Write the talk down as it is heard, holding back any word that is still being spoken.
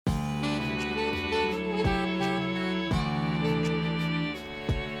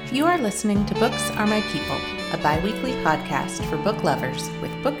You are listening to Books Are My People, a bi-weekly podcast for book lovers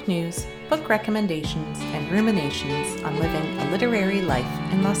with book news, book recommendations, and ruminations on living a literary life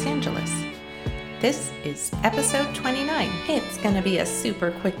in Los Angeles. This is episode 29. It's going to be a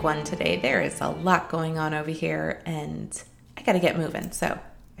super quick one today. There is a lot going on over here, and I got to get moving. So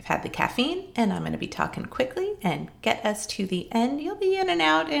I've had the caffeine, and I'm going to be talking quickly and get us to the end. You'll be in and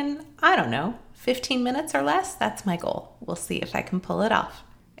out in, 15 minutes or less. That's my goal. We'll see if I can pull it off.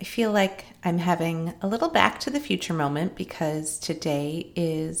 I feel like I'm having a little back to the future moment because today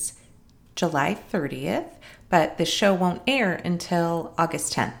is July 30th, but the show won't air until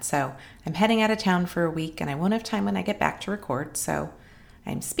August 10th. So I'm heading out of town for a week and I won't have time when I get back to record. So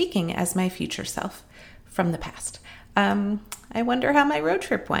I'm speaking as my future self from the past. I wonder how my road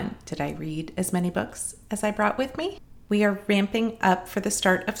trip went. Did I read as many books as I brought with me? We are ramping up for the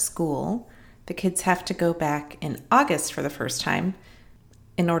start of school. The kids have to go back in August for the first time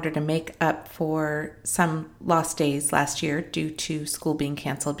in order to make up for some lost days last year due to school being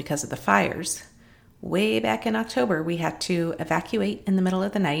canceled because of the fires. Way back in October, we had to evacuate in the middle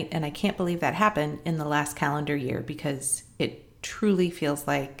of the night, and I can't believe that happened in the last calendar year because it truly feels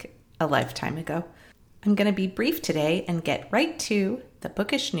like a lifetime ago. I'm going to be brief today and get right to the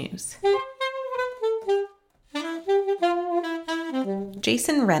bookish news.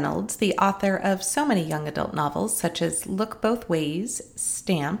 Jason Reynolds, the author of so many young adult novels such as Look Both Ways,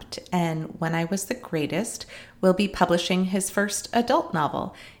 Stamped, and When I Was the Greatest, will be publishing his first adult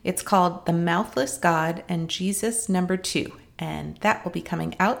novel. It's called The Mouthless God and Jesus No. 2, and that will be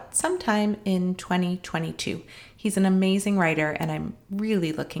coming out sometime in 2022. He's an amazing writer, and I'm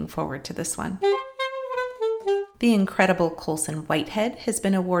really looking forward to this one. The incredible Colson Whitehead has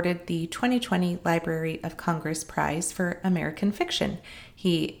been awarded the 2020 Library of Congress Prize for American Fiction.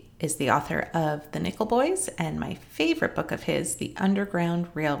 He is the author of The Nickel Boys and my favorite book of his, The Underground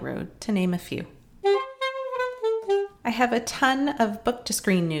Railroad, to name a few. I have a ton of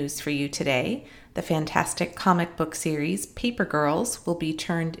book-to-screen news for you today. The fantastic comic book series Paper Girls will be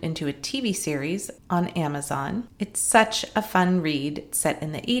turned into a TV series on Amazon. It's such a fun read set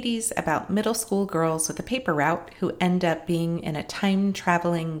in the 80s about middle school girls with a paper route who end up being in a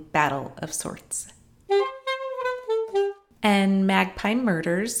time-traveling battle of sorts. And Magpie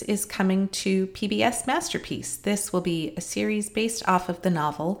Murders is coming to PBS Masterpiece. This will be a series based off of the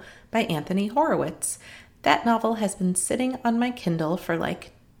novel by Anthony Horowitz. That novel has been sitting on my Kindle for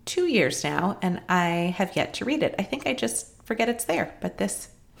like 2 years now, and I have yet to read it. I think I just forget it's there, but this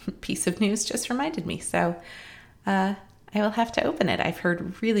piece of news just reminded me. So I will have to open it. I've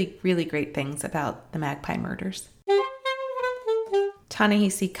heard really, really great things about the Magpie Murders.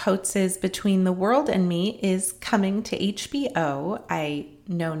 Ta-Nehisi Coates' Between the World and Me is coming to HBO. I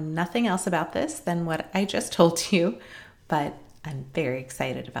know nothing else about this than what I just told you, but I'm very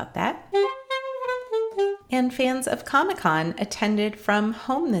excited about that. And fans of Comic-Con attended from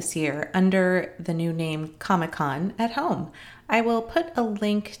home this year under the new name Comic-Con at Home. I will put a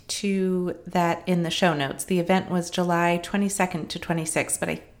link to that in the show notes. The event was July 22nd to 26th, but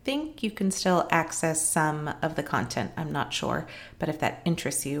I think you can still access some of the content. I'm not sure, but if that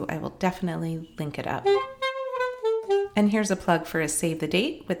interests you, I will definitely link it up. And here's a plug for a Save the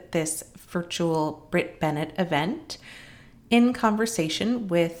Date with this virtual Brit Bennett event. In conversation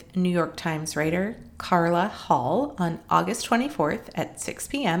with New York Times writer Carla Hall on August 24th at 6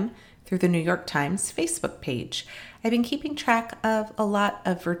 p.m. through the New York Times Facebook page. I've been keeping track of a lot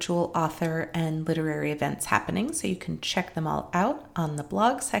of virtual author and literary events happening, so you can check them all out on the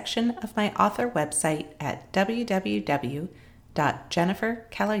blog section of my author website at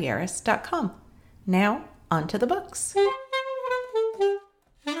www.jennifercaloyeris.com. Now, on to the books.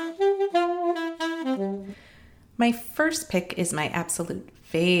 My first pick is my absolute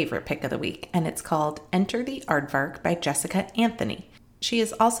favorite pick of the week, and it's called Enter the Aardvark by Jessica Anthony. She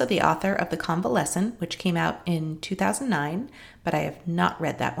is also the author of The Convalescent, which came out in 2009, but I have not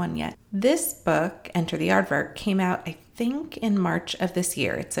read that one yet. This book, Enter the Aardvark, came out, I think, in March of this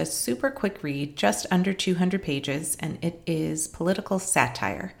year. It's a super quick read, just under 200 pages, and it is political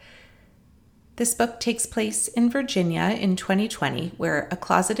satire. This book takes place in Virginia in 2020, where a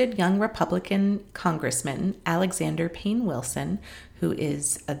closeted young Republican congressman, Alexander Payne Wilson, who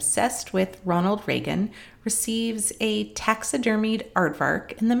is obsessed with Ronald Reagan, receives a taxidermied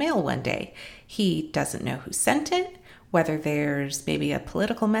aardvark in the mail one day. He doesn't know who sent it, whether there's maybe a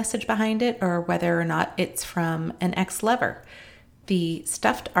political message behind it, or whether or not it's from an ex-lover. The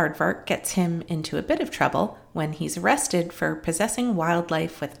stuffed aardvark gets him into a bit of trouble when he's arrested for possessing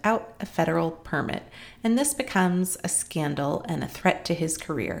wildlife without a federal permit, and this becomes a scandal and a threat to his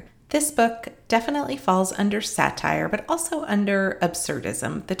career. This book definitely falls under satire, but also under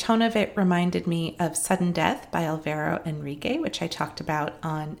absurdism. The tone of it reminded me of Sudden Death by Alvaro Enrique, which I talked about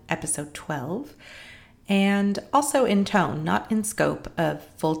on episode 12, and also in tone, not in scope, of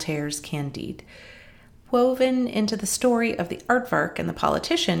Voltaire's Candide. Woven into the story of the aardvark and the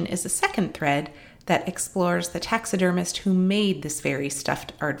politician is a second thread that explores the taxidermist who made this very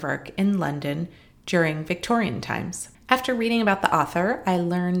stuffed aardvark in London during Victorian times. After reading about the author, I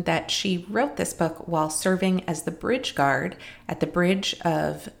learned that she wrote this book while serving as the bridge guard at the bridge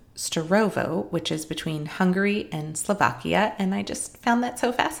of Starovo, which is between Hungary and Slovakia, and I just found that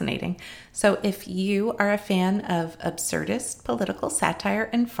so fascinating. So if you are a fan of absurdist political satire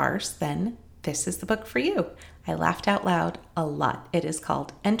and farce, then this is the book for you. I laughed out loud a lot. It is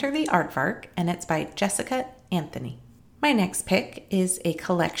called Enter the Aardvark, and it's by Jessica Anthony. My next pick is a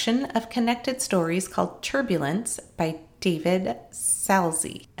collection of connected stories called Turbulence by David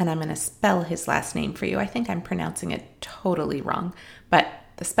Salzy. And I'm going to spell his last name for you. I think I'm pronouncing it totally wrong, but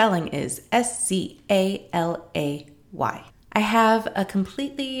the spelling is Szalay. I have a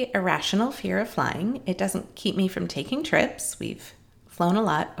completely irrational fear of flying. It doesn't keep me from taking trips. We've flown a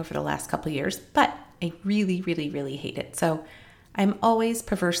lot over the last couple of years, but I really, really, really hate it. So I'm always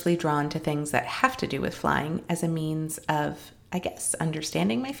perversely drawn to things that have to do with flying as a means of, I guess,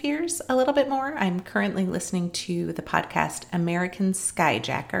 understanding my fears a little bit more. I'm currently listening to the podcast American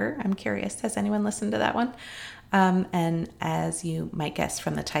Skyjacker. I'm curious, has anyone listened to that one? And as you might guess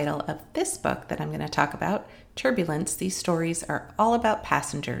from the title of this book that I'm going to talk about, Turbulence, these stories are all about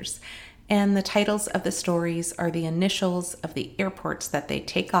passengers. And the titles of the stories are the initials of the airports that they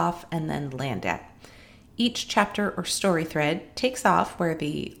take off and then land at. Each chapter or story thread takes off where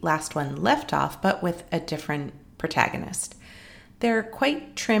the last one left off, but with a different protagonist. They're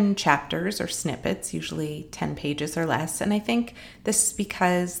quite trim chapters or snippets, usually 10 pages or less, and I think this is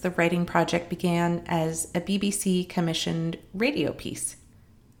because the writing project began as a BBC commissioned radio piece.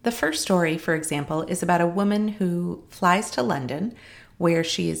 The first story, for example, is about a woman who flies to London, where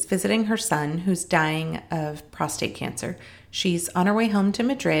she is visiting her son who's dying of prostate cancer. She's on her way home to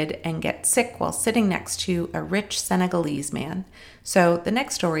Madrid and gets sick while sitting next to a rich Senegalese man. So the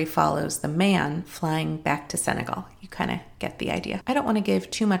next story follows the man flying back to Senegal. You kind of get the idea. I don't want to give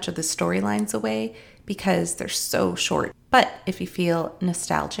too much of the storylines away because they're so short. But if you feel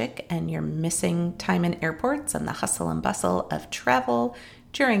nostalgic and you're missing time in airports and the hustle and bustle of travel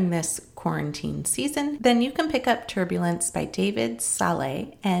during this quarantine season, then you can pick up Turbulence by David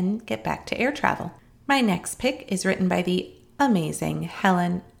Salay and get back to air travel. My next pick is written by the amazing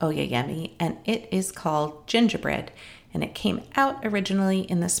Helen Oyeyemi, and it is called Gingerbread, and it came out originally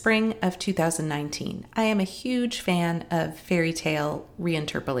in the spring of 2019. I am a huge fan of fairy tale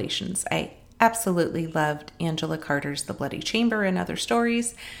reinterpolations. I absolutely loved Angela Carter's The Bloody Chamber and other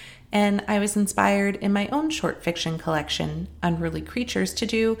stories, and I was inspired in my own short fiction collection, Unruly Creatures, to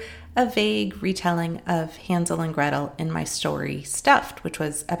do a vague retelling of Hansel and Gretel in my story Stuffed, which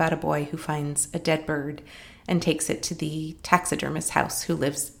was about a boy who finds a dead bird and takes it to the taxidermist's house who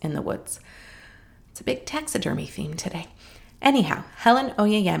lives in the woods. It's a big taxidermy theme today. Anyhow, Helen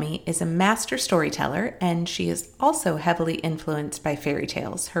Oyeyemi is a master storyteller, and she is also heavily influenced by fairy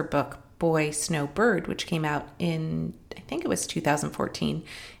tales. Her book, Boy, Snow, Bird, which came out in, I think it was 2014,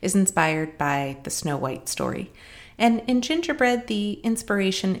 is inspired by the Snow White story. And in Gingerbread, the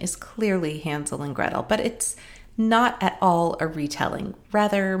inspiration is clearly Hansel and Gretel, but it's not at all a retelling,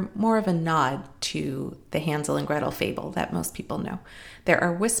 rather more of a nod to the Hansel and Gretel fable that most people know. There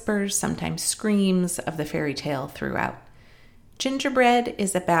are whispers, sometimes screams, of the fairy tale throughout. Gingerbread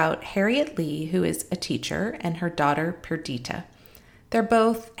is about Harriet Lee, who is a teacher, and her daughter Perdita. They're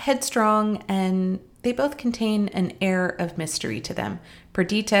both headstrong, and they both contain an air of mystery to them.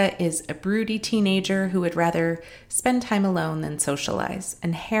 Perdita is a broody teenager who would rather spend time alone than socialize,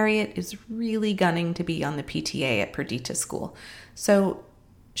 and Harriet is really gunning to be on the PTA at Perdita's school. So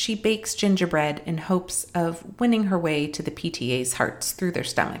she bakes gingerbread in hopes of winning her way to the PTA's hearts through their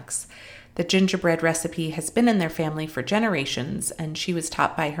stomachs. The gingerbread recipe has been in their family for generations, and she was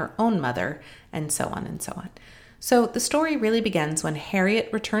taught by her own mother, and so on and so on. So the story really begins when Harriet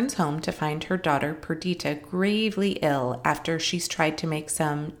returns home to find her daughter Perdita gravely ill after she's tried to make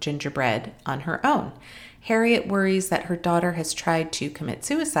some gingerbread on her own. Harriet worries that her daughter has tried to commit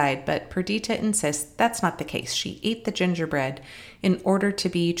suicide, but Perdita insists that's not the case. She ate the gingerbread in order to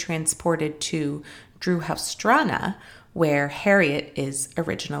be transported to Drujaustrana, where Harriet is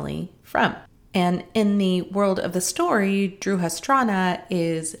originally from. And in the world of the story, Drujaustrana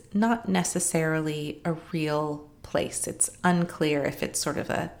is not necessarily a real place. It's unclear if it's sort of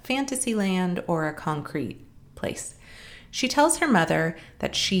a fantasy land or a concrete place. She tells her mother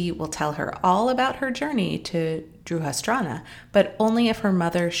that she will tell her all about her journey to Druhastrana, but only if her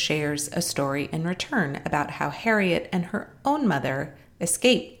mother shares a story in return about how Harriet and her own mother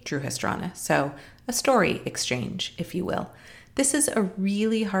escaped Druhastrana. So a story exchange, if you will. This is a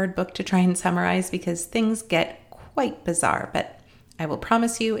really hard book to try and summarize because things get quite bizarre, but I will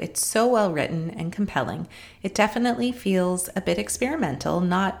promise you it's so well written and compelling. It definitely feels a bit experimental,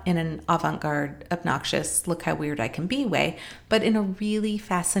 not in an avant-garde, obnoxious, look how weird I can be way, but in a really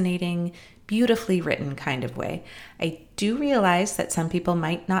fascinating, beautifully written kind of way. I do realize that some people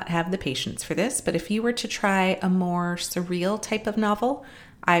might not have the patience for this, but if you were to try a more surreal type of novel,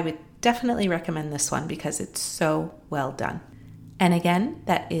 I would definitely recommend this one because it's so well done. And again,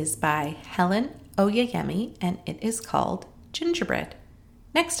 that is by Helen Oyeyemi, and it is called Gingerbread.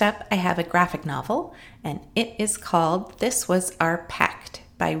 Next up, I have a graphic novel, and it is called This Was Our Pact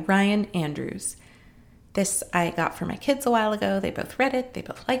by Ryan Andrews. This I got for my kids a while ago. They both read it, they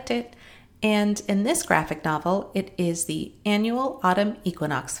both liked it. And in this graphic novel, it is the annual Autumn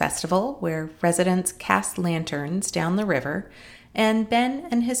Equinox Festival where residents cast lanterns down the river, and Ben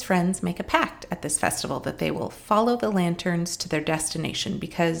and his friends make a pact at this festival that they will follow the lanterns to their destination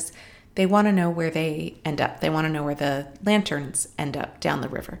because they want to know where they end up. They want to know where the lanterns end up down the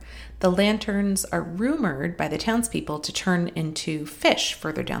river. The lanterns are rumored by the townspeople to turn into fish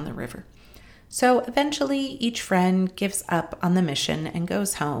further down the river. So eventually each friend gives up on the mission and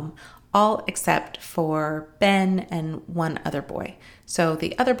goes home, all except for Ben and one other boy. So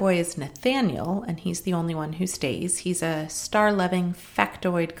the other boy is Nathaniel, and he's the only one who stays. He's a star-loving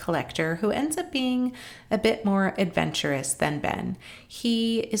factoid collector who ends up being a bit more adventurous than Ben.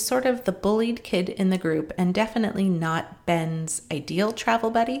 He is sort of the bullied kid in the group and definitely not Ben's ideal travel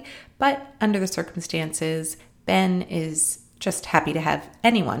buddy, but under the circumstances, Ben is just happy to have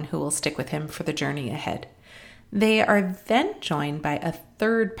anyone who will stick with him for the journey ahead. They are then joined by a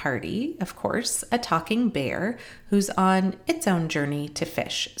third party, of course, a talking bear, who's on its own journey to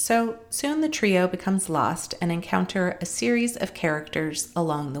fish. So soon the trio becomes lost and encounter a series of characters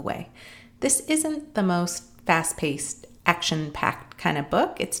along the way. This isn't the most fast-paced, action-packed kind of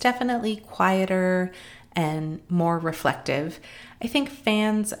book. It's definitely quieter and more reflective. I think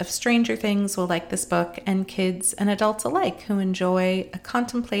fans of Stranger Things will like this book, and kids and adults alike who enjoy a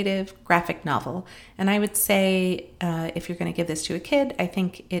contemplative graphic novel. And I would say if you're going to give this to a kid, I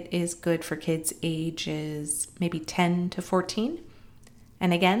think it is good for kids ages maybe 10 to 14.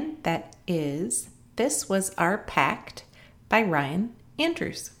 And again, that is This Was Our Pact by Ryan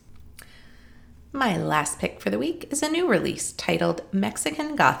Andrews. My last pick for the week is a new release titled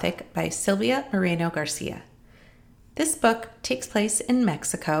Mexican Gothic by Silvia Moreno Garcia. This book takes place in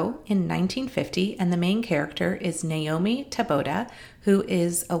Mexico in 1950, and the main character is Naomi Taboada, who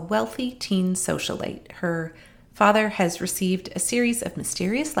is a wealthy teen socialite. Her father has received a series of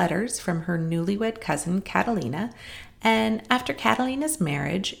mysterious letters from her newlywed cousin Catalina, and after Catalina's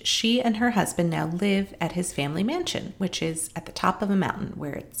marriage, she and her husband now live at his family mansion, which is at the top of a mountain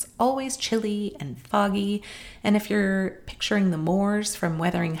where it's always chilly and foggy. And if you're picturing the moors from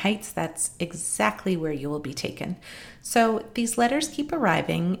Wuthering Heights, that's exactly where you will be taken. So these letters keep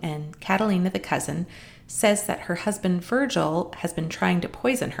arriving, and Catalina, the cousin, says that her husband Virgil has been trying to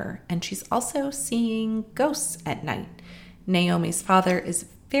poison her, and she's also seeing ghosts at night. Naomi's father is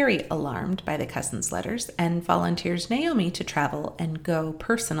very alarmed by the cousin's letters and volunteers Naomi to travel and go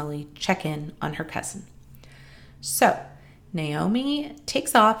personally check in on her cousin. So Naomi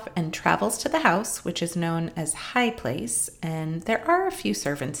takes off and travels to the house, which is known as High Place, and there are a few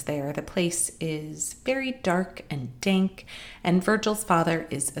servants there. The place is very dark and dank, and Virgil's father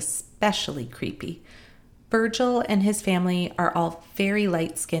is especially creepy. Virgil and his family are all very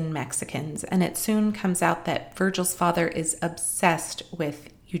light-skinned Mexicans, and it soon comes out that Virgil's father is obsessed with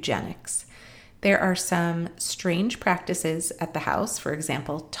eugenics. There are some strange practices at the house. For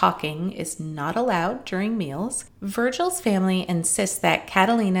example, talking is not allowed during meals. Virgil's family insists that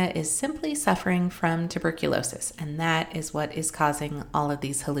Catalina is simply suffering from tuberculosis, and that is what is causing all of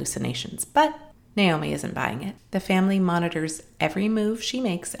these hallucinations. But Naomi isn't buying it. The family monitors every move she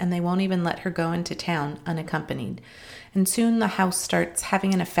makes, and they won't even let her go into town unaccompanied. And soon the house starts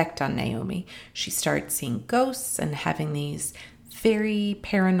having an effect on Naomi. She starts seeing ghosts and having these very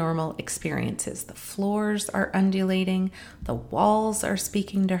paranormal experiences. The floors are undulating, the walls are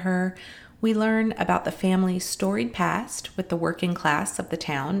speaking to her. We learn about the family's storied past with the working class of the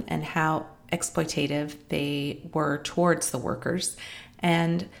town and how exploitative they were towards the workers.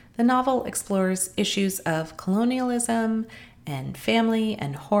 And the novel explores issues of colonialism and family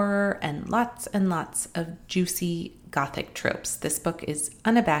and horror and lots of juicy Gothic tropes. This book is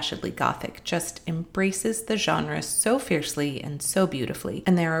unabashedly Gothic, just embraces the genre so fiercely and so beautifully,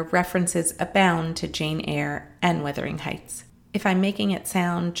 and there are references abound to Jane Eyre and Wuthering Heights. If I'm making it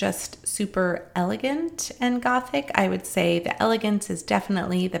sound just super elegant and Gothic, I would say the elegance is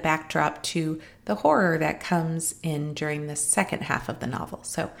definitely the backdrop to the horror that comes in during the second half of the novel.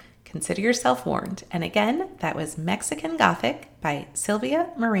 So consider yourself warned. And again, that was Mexican Gothic by Silvia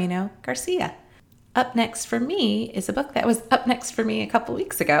Moreno Garcia. Up next for me is a book that was up next for me a couple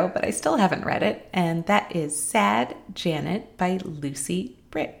weeks ago, but I still haven't read it, and that is Sad Janet by Lucy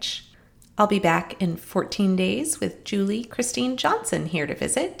Britch. I'll be back in 14 days with Julie Christine Johnson here to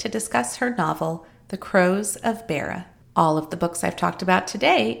visit to discuss her novel, The Crows of Beara. All of the books I've talked about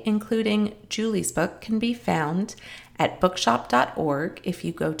today, including Julie's book, can be found at bookshop.org if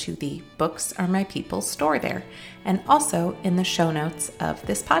you go to the Books Are My People store there, and also in the show notes of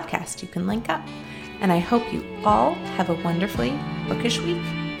this podcast you can link up. And I hope you all have a wonderfully bookish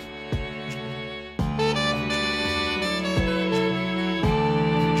week.